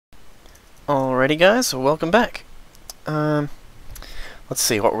Alrighty guys, so welcome back. Let's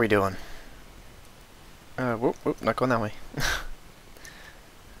see, what were we doing? Whoop, not going that way.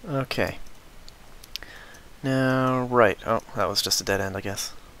 Okay. Now, right. Oh, that was just a dead end, I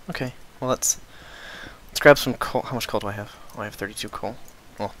guess. Okay, well let's grab some coal. How much coal do I have? Oh, I have 32 coal.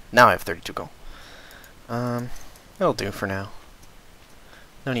 Well, now I have 32 coal. That'll do for now.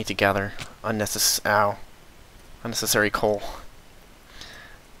 No need to gather unnecessary coal.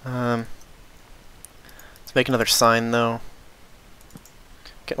 Let's make another sign, though.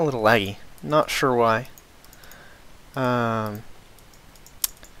 Getting a little laggy. Not sure why.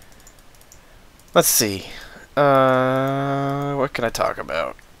 Let's see. What can I talk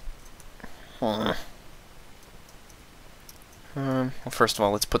about? Well, first of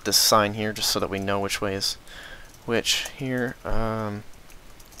all, let's put this sign here just so that we know which way is which here.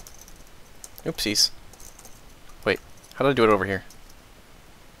 Oopsies. Wait, how did I do it over here?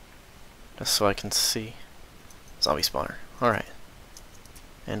 Just so I can see. Zombie spawner. Alright.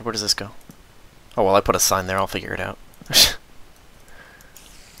 And where does this go? Oh, well, I put a sign there. I'll figure it out.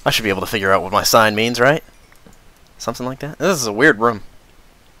 I should be able to figure out what my sign means, right? Something like that. This is a weird room.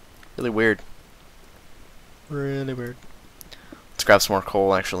 Really weird. Really weird. Let's grab some more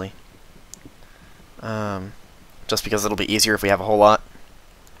coal, actually. Just because it'll be easier if we have a whole lot.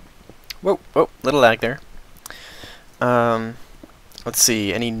 Whoa, little lag there. Let's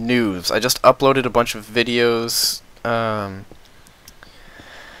see, any news? I just uploaded a bunch of videos, a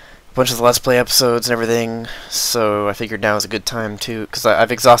bunch of the Let's Play episodes and everything, so I figured now is a good time to, because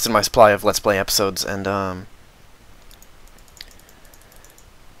I've exhausted my supply of Let's Play episodes, and what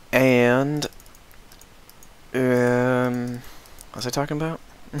was I talking about?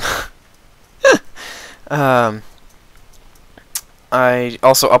 I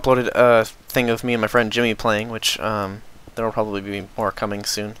also uploaded a thing of me and my friend Jimmy playing, which there will probably be more coming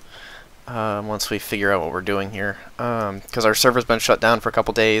soon once we figure out what we're doing here. Because our server's been shut down for a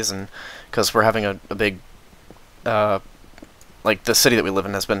couple days, and because we're having a big, like the city that we live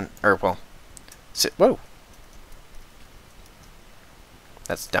in has been, or well, whoa,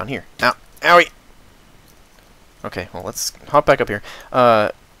 that's down here. Ow, owie. Okay, well let's hop back up here.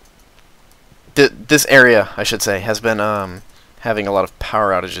 This area, I should say, has been having a lot of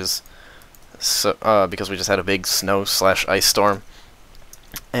power outages, so because we just had a big snow/ice storm,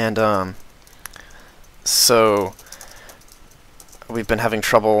 and so we've been having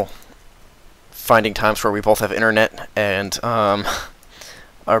trouble finding times where we both have internet and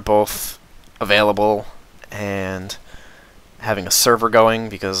are both available and having a server going,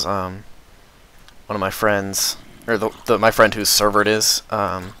 because one of my friends, or my friend whose server it is,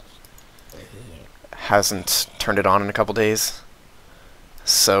 hasn't turned it on in a couple days,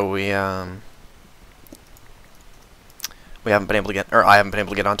 so we haven't been able to get, or I haven't been able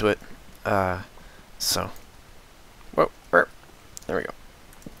to get onto it. So, whoa, there we go.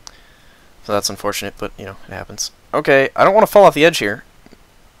 So that's unfortunate, but you know, it happens. Okay, I don't want to fall off the edge here.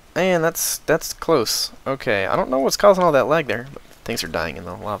 Man, that's close. Okay, I don't know what's causing all that lag there, but things are dying in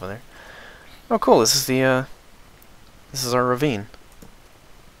the lava there. Oh, cool. This is the this is our ravine.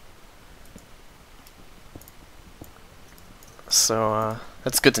 So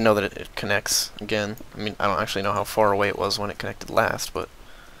that's good to know that it connects again. I mean, I don't actually know how far away it was when it connected last, but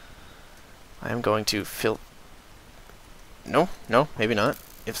I am going to fill. No, maybe not.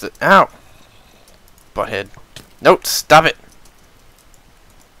 If the ow, butthead. No, stop it.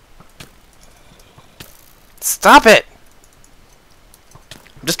 Stop it!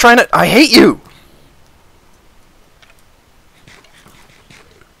 I'm just trying to. I hate you!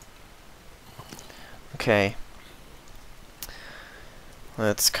 Okay.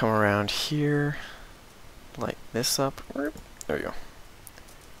 Let's come around here. Light this up. There we go.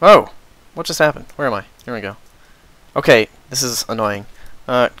 Whoa! What just happened? Where am I? There we go. Okay, this is annoying.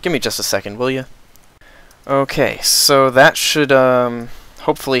 Give me just a second, will you? Okay, so that should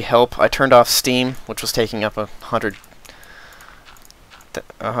hopefully help. I turned off Steam, which was taking up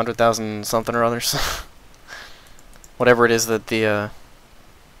 100,000 something or others. Whatever it is that the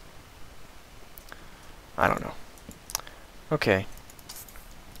I don't know. Okay.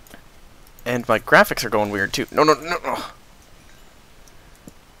 And my graphics are going weird too. No.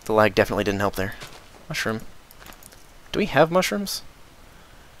 The lag definitely didn't help there. Mushroom. Do we have mushrooms?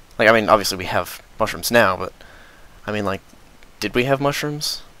 Like, I mean, obviously we have mushrooms now, but I mean, like, did we have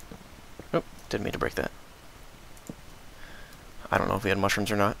mushrooms? Oh, didn't mean to break that. I don't know if we had mushrooms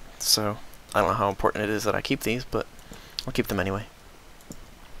or not, so I don't know how important it is that I keep these, but I'll keep them anyway.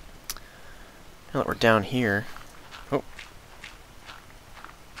 Now that we're down here...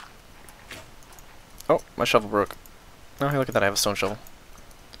 Oh, my shovel broke. Oh, hey, look at that, I have a stone shovel.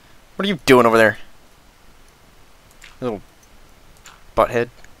 What are you doing over there? Little butthead.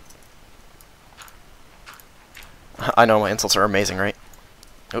 I know, my insults are amazing, right?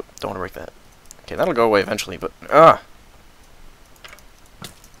 Oh, don't want to break that. Okay, that'll go away eventually, but...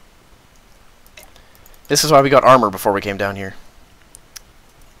 This is why we got armor before we came down here.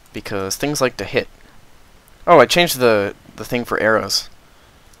 Because things like to hit. Oh, I changed the thing for arrows.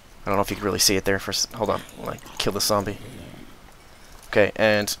 I don't know if you can really see it there. Hold on, while I kill the zombie. Okay,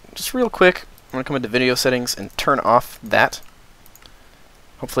 and just real quick, I'm going to come into video settings and turn off that.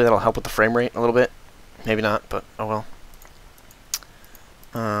 Hopefully that'll help with the frame rate a little bit. Maybe not, but oh well.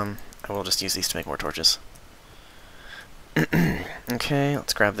 I will just use these to make more torches. Okay,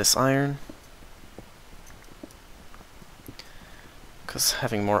 let's grab this iron. Because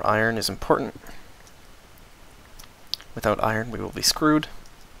having more iron is important. Without iron, we will be screwed.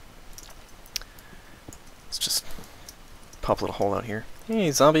 Let's just pop a little hole out here. Hey,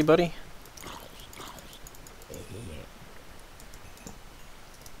 zombie buddy.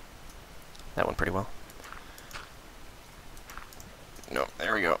 That went pretty well. No,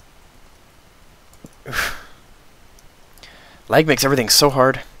 there we go. Oof. Lag makes everything so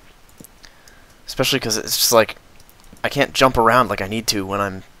hard. Especially because it's just like, I can't jump around like I need to when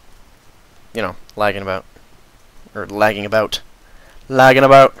I'm, you know, lagging about. Or lagging about. Lagging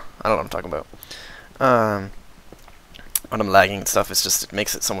about. I don't know what I'm talking about. When I'm lagging and stuff, it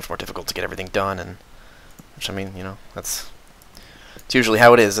makes it so much more difficult to get everything done, and which, I mean, you know, it's usually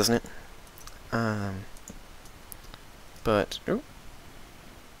how it is, isn't it? But ooh.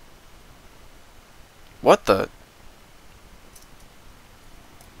 What the?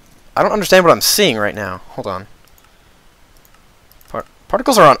 I don't understand what I'm seeing right now. Hold on.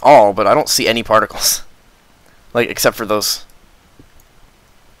 Particles are on all, but I don't see any particles. Like, except for those.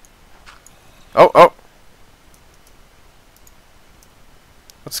 Oh, oh!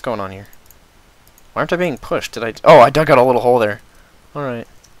 What's going on here? Why aren't I being pushed? Oh, I dug out a little hole there. Alright.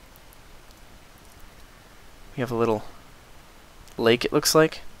 We have a little lake, it looks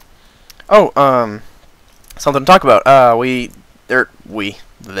like. Oh, something to talk about.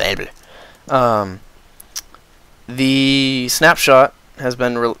 The snapshot has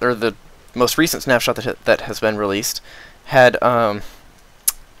been, or the most recent snapshot that has been released had,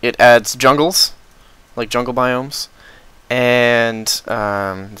 it adds jungles, like jungle biomes, and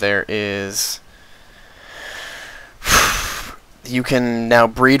there is, you can now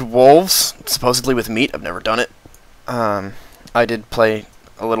breed wolves, supposedly with meat. I've never done it. I did play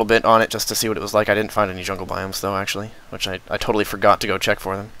a little bit on it just to see what it was like. I didn't find any jungle biomes, though, actually, which I totally forgot to go check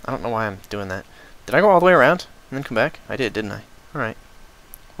for them. I don't know why I'm doing that. Did I go all the way around and then come back? I did, didn't I? Alright.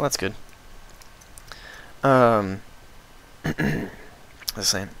 Well, that's good. The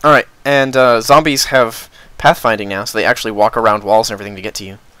same. Alright, and zombies have pathfinding now, so they actually walk around walls and everything to get to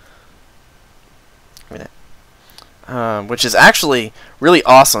you. Give me that. Which is actually really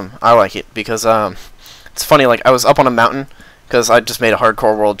awesome. I like it, because it's funny, like, I was up on a mountain, because I just made a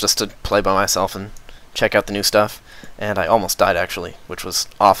hardcore world just to play by myself and check out the new stuff, and I almost died, actually, which was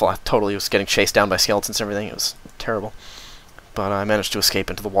awful. I totally was getting chased down by skeletons and everything. It was terrible. But I managed to escape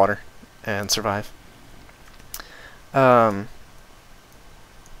into the water and survive.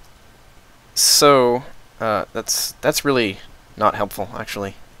 So, that's really not helpful,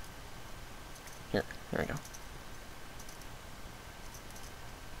 actually. Here we go.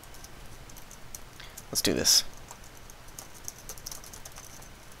 Let's do this.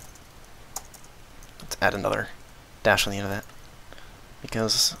 Let's add another dash on the end of that.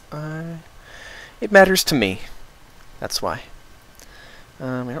 Because it matters to me. That's why. We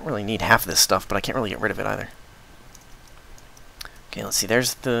don't really need half of this stuff, but I can't really get rid of it either. Okay, let's see.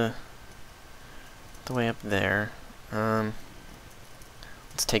 There's the way up there.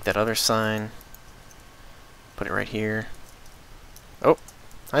 Let's take that other sign. Put it right here. Oh,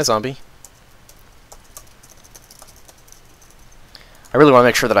 hi, zombie. I really want to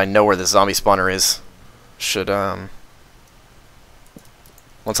make sure that I know where the zombie spawner is. Should, once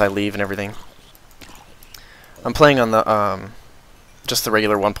I leave and everything. I'm playing on the, just the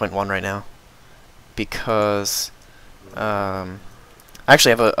regular 1.1 right now. Because, I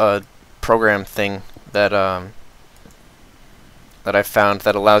actually have a program thing that, that I found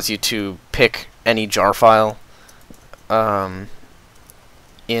that allows you to pick any jar file,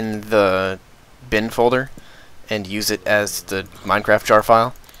 in the bin folder and use it as the Minecraft jar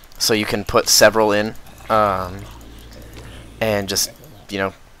file. So you can put several in, and just, you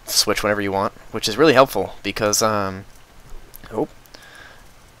know, switch whenever you want, which is really helpful because,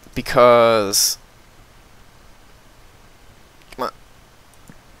 because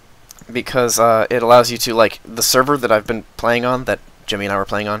it allows you to, like, the server that I've been playing on that Jimmy and I were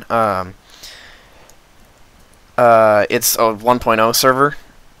playing on. It's a 1.0 server,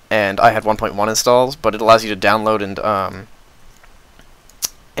 and I had 1.1 installed, but it allows you to download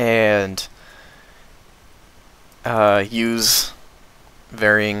and use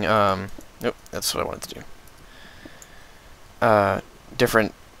varying nope, that's what I wanted to do.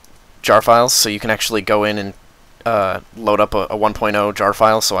 Different jar files, so you can actually go in and load up a 1.0 jar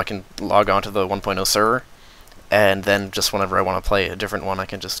file, so I can log on to the 1.0 server, and then just whenever I want to play a different one, I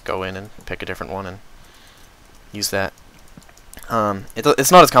can just go in and pick a different one and use that.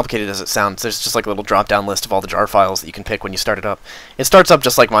 It's not as complicated as it sounds. There's just like a little drop-down list of all the jar files that you can pick when you start it up. It starts up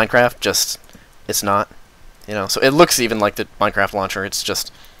just like Minecraft, just it's not, you know. So it looks even like the Minecraft launcher. It's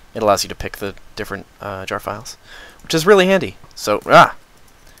just it allows you to pick the different jar files, which is really handy. So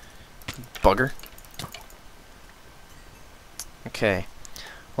bugger. Okay,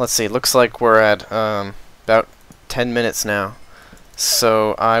 let's see. Looks like we're at about 10 minutes now,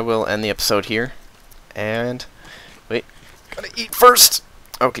 so I will end the episode here. And wait, gotta eat first.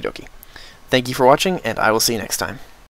 Okie dokie. Thank you for watching, and I will see you next time.